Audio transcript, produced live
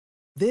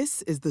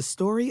This is the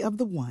story of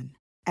the one.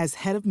 As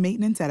head of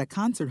maintenance at a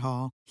concert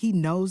hall, he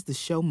knows the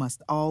show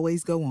must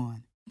always go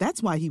on.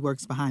 That's why he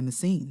works behind the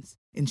scenes,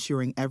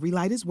 ensuring every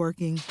light is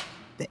working,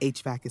 the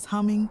HVAC is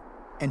humming,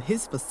 and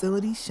his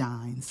facility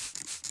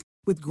shines.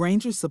 With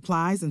Grainger's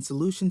supplies and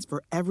solutions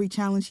for every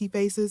challenge he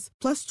faces,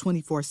 plus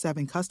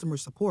 24/7 customer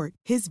support,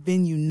 his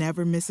venue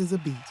never misses a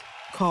beat.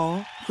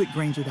 Call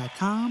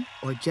quickgrainger.com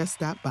or just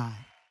stop by.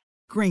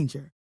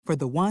 Grainger, for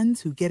the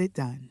ones who get it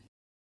done.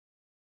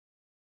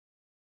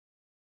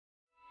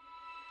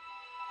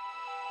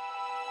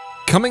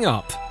 Coming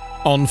up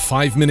on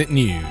 5 Minute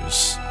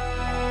News.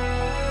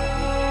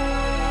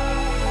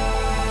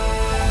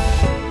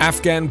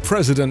 Afghan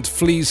president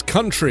flees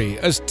country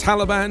as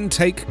Taliban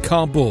take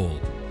Kabul.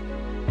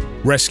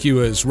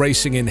 Rescuers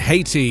racing in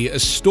Haiti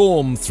as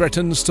storm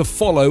threatens to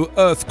follow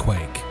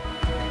earthquake.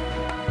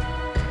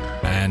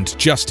 And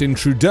Justin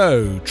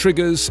Trudeau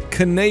triggers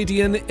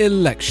Canadian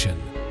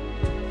election.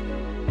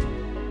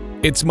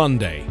 It's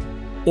Monday,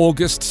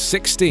 August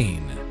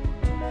 16.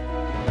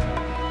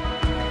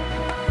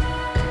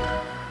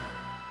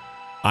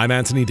 I'm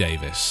Anthony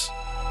Davis.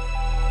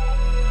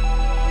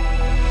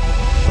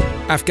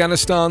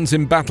 Afghanistan's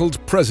embattled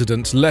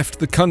president left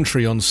the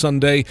country on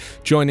Sunday,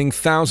 joining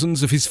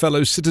thousands of his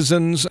fellow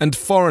citizens and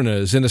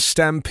foreigners in a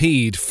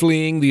stampede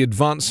fleeing the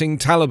advancing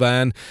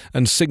Taliban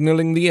and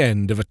signalling the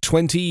end of a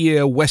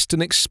 20-year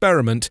Western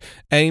experiment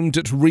aimed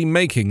at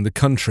remaking the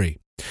country.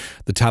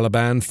 The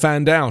Taliban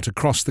fanned out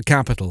across the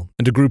capital,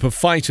 and a group of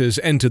fighters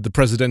entered the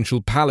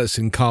presidential palace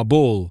in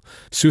Kabul.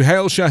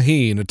 Suhail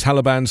Shaheen, a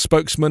Taliban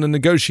spokesman and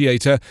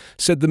negotiator,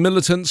 said the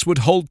militants would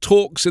hold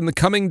talks in the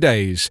coming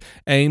days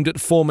aimed at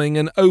forming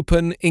an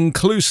open,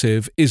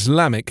 inclusive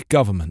Islamic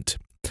government.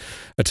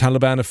 A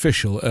Taliban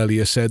official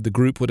earlier said the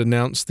group would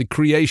announce the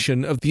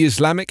creation of the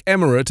Islamic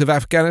Emirate of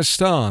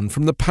Afghanistan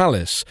from the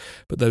palace,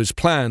 but those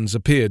plans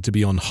appeared to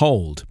be on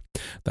hold.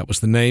 That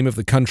was the name of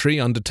the country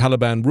under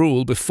Taliban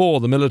rule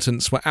before the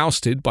militants were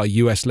ousted by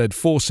US-led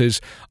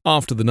forces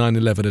after the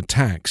 9/11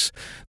 attacks.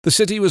 The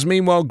city was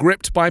meanwhile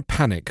gripped by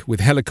panic, with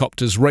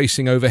helicopters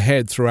racing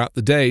overhead throughout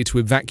the day to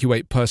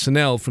evacuate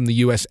personnel from the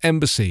US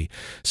embassy.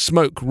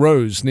 Smoke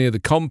rose near the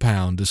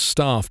compound as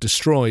staff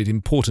destroyed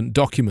important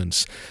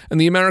documents, and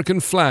the American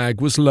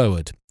flag was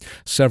lowered.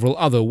 Several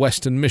other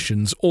Western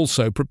missions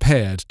also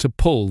prepared to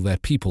pull their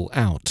people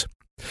out.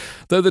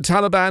 Though the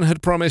Taliban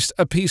had promised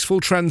a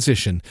peaceful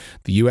transition,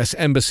 the US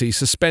Embassy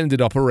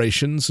suspended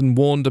operations and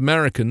warned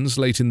Americans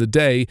late in the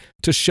day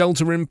to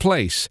shelter in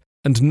place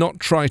and not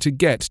try to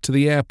get to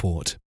the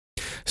airport.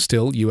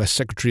 Still, US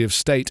Secretary of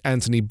State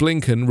Antony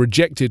Blinken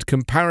rejected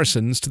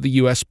comparisons to the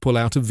US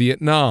pullout of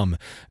Vietnam,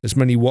 as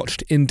many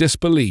watched in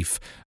disbelief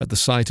at the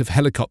sight of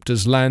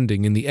helicopters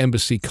landing in the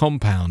embassy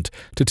compound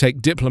to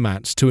take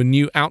diplomats to a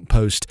new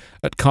outpost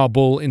at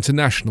Kabul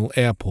International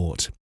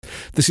Airport.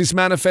 "This is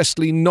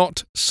manifestly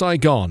not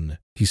Saigon,"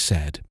 he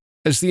said.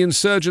 As the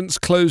insurgents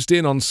closed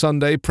in on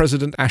Sunday,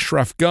 President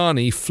Ashraf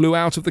Ghani flew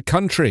out of the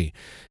country.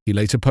 He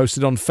later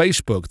posted on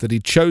Facebook that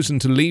he'd chosen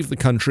to leave the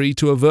country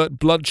to avert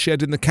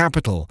bloodshed in the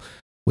capital,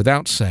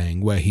 without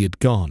saying where he had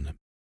gone.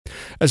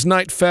 As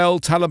night fell,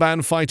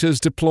 Taliban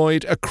fighters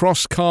deployed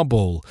across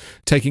Kabul,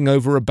 taking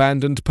over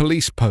abandoned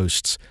police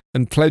posts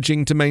and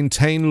pledging to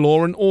maintain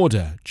law and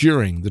order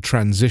during the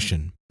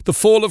transition. The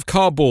fall of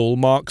Kabul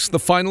marks the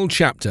final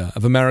chapter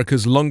of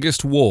America's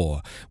longest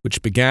war,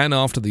 which began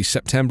after the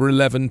September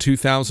 11,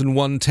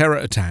 2001 terror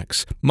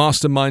attacks,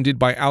 masterminded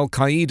by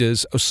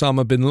al-Qaeda's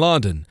Osama bin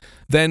Laden,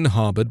 then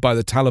harbored by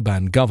the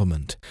Taliban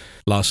government.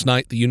 Last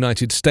night, the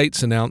United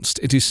States announced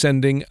it is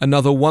sending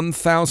another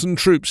 1,000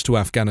 troops to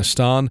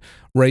Afghanistan,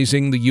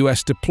 raising the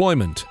US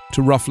deployment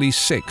to roughly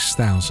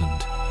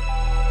 6,000.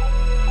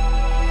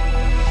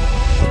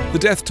 The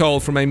death toll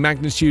from a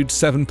magnitude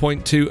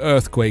 7.2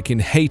 earthquake in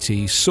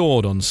Haiti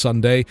soared on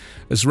Sunday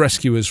as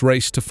rescuers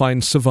raced to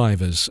find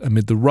survivors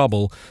amid the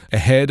rubble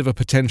ahead of a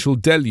potential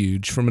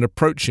deluge from an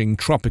approaching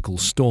tropical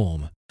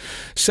storm.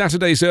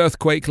 Saturday's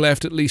earthquake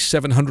left at least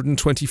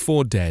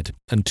 724 dead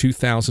and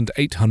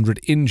 2,800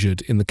 injured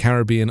in the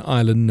Caribbean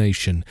island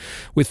nation,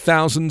 with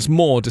thousands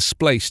more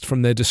displaced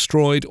from their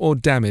destroyed or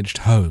damaged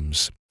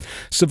homes.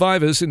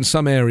 Survivors in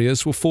some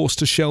areas were forced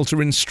to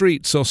shelter in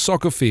streets or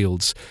soccer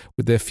fields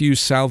with their few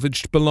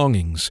salvaged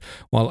belongings,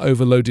 while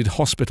overloaded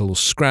hospitals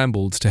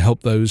scrambled to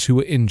help those who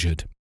were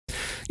injured.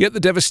 Yet the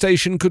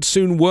devastation could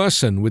soon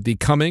worsen with the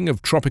coming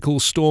of Tropical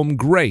Storm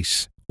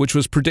Grace, which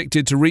was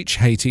predicted to reach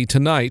Haiti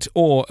tonight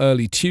or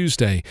early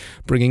Tuesday,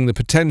 bringing the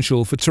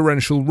potential for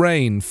torrential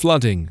rain,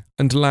 flooding,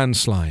 and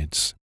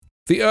landslides.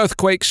 The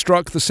earthquake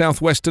struck the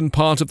southwestern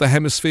part of the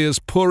hemisphere's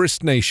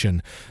poorest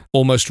nation,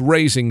 almost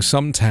razing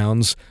some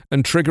towns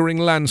and triggering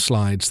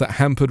landslides that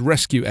hampered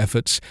rescue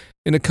efforts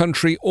in a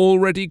country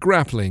already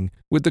grappling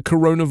with the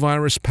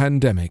coronavirus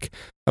pandemic,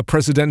 a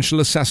presidential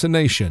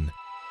assassination,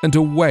 and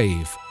a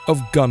wave of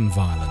gun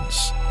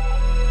violence.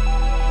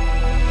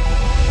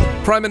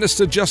 Prime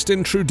Minister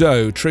Justin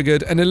Trudeau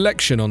triggered an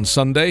election on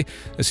Sunday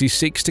as he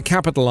seeks to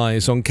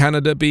capitalise on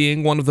Canada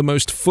being one of the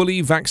most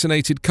fully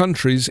vaccinated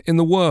countries in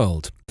the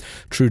world.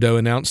 Trudeau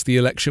announced the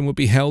election would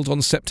be held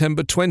on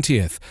September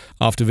 20th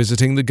after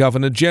visiting the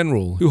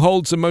Governor-General, who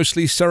holds a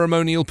mostly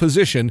ceremonial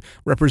position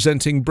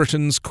representing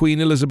Britain's Queen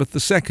Elizabeth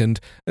II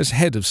as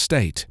head of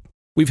state.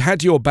 "We've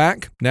had your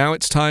back, now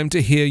it's time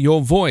to hear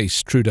your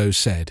voice," Trudeau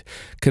said.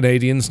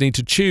 "Canadians need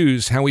to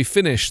choose how we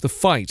finish the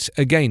fight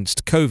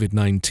against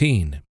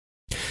COVID-19.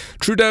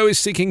 Trudeau is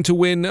seeking to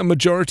win a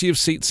majority of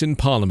seats in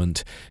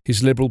Parliament.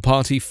 His Liberal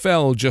Party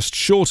fell just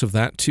short of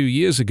that 2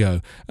 years ago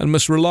and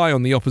must rely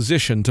on the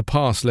opposition to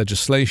pass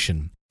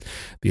legislation.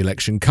 The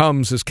election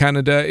comes as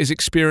Canada is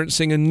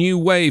experiencing a new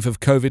wave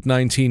of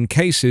COVID-19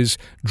 cases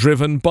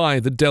driven by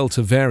the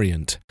Delta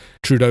variant.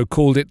 Trudeau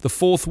called it the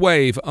fourth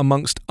wave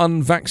amongst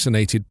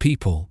unvaccinated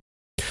people.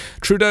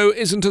 Trudeau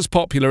isn't as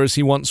popular as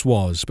he once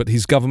was, but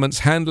his government's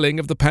handling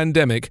of the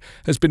pandemic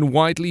has been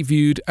widely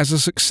viewed as a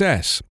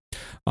success.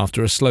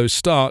 After a slow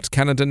start,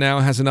 Canada now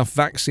has enough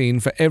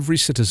vaccine for every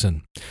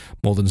citizen.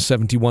 More than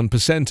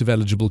 71% of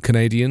eligible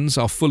Canadians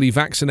are fully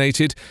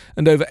vaccinated,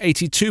 and over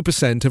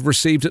 82% have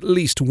received at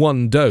least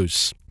one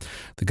dose.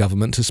 The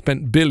government has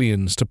spent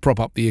billions to prop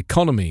up the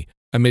economy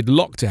amid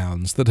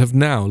lockdowns that have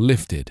now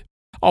lifted.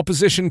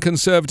 Opposition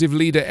Conservative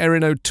leader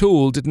Erin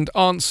O'Toole didn't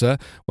answer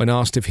when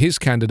asked if his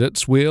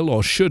candidates will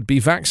or should be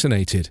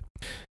vaccinated.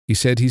 He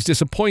said he's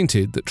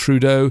disappointed that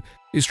Trudeau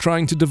is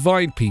trying to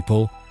divide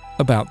people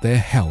about their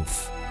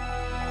health.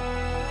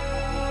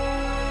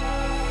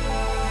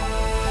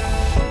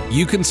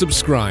 You can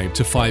subscribe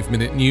to 5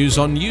 Minute News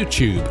on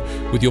YouTube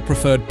with your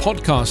preferred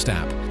podcast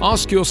app.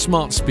 Ask your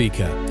smart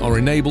speaker or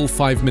enable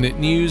 5 Minute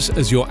News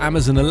as your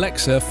Amazon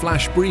Alexa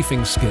flash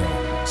briefing skill.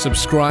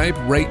 Subscribe,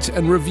 rate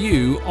and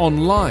review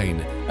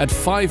online at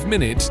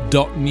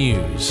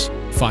 5minute.news.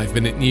 5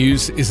 Minute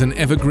News is an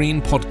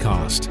evergreen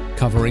podcast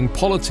covering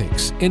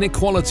politics,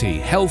 inequality,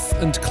 health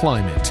and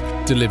climate,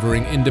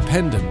 delivering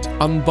independent,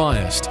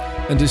 unbiased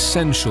and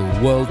essential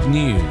world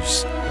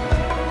news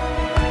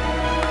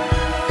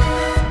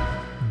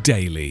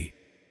daily.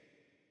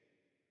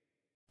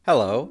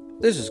 Hello,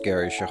 this is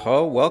Gary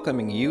Chahot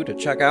welcoming you to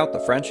check out the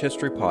French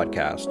History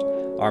Podcast.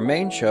 Our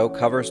main show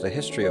covers the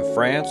history of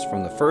France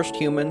from the first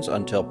humans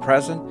until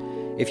present.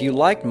 If you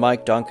liked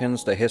Mike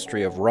Duncan's The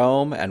History of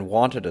Rome and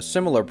wanted a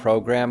similar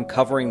program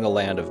covering the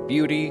land of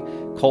beauty,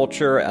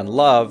 culture, and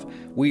love,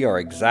 we are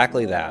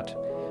exactly that.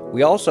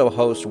 We also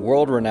host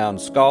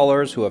world-renowned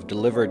scholars who have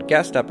delivered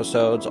guest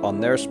episodes on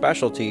their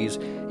specialties,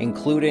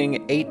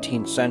 including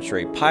 18th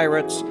century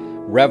pirates,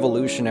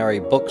 revolutionary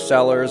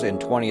booksellers in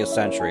 20th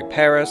century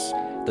Paris,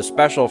 the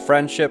special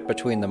friendship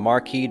between the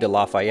Marquis de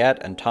Lafayette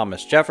and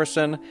Thomas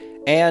Jefferson,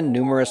 and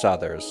numerous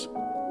others.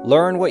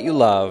 Learn what you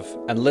love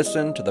and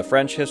listen to the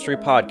French History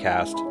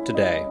Podcast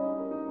today.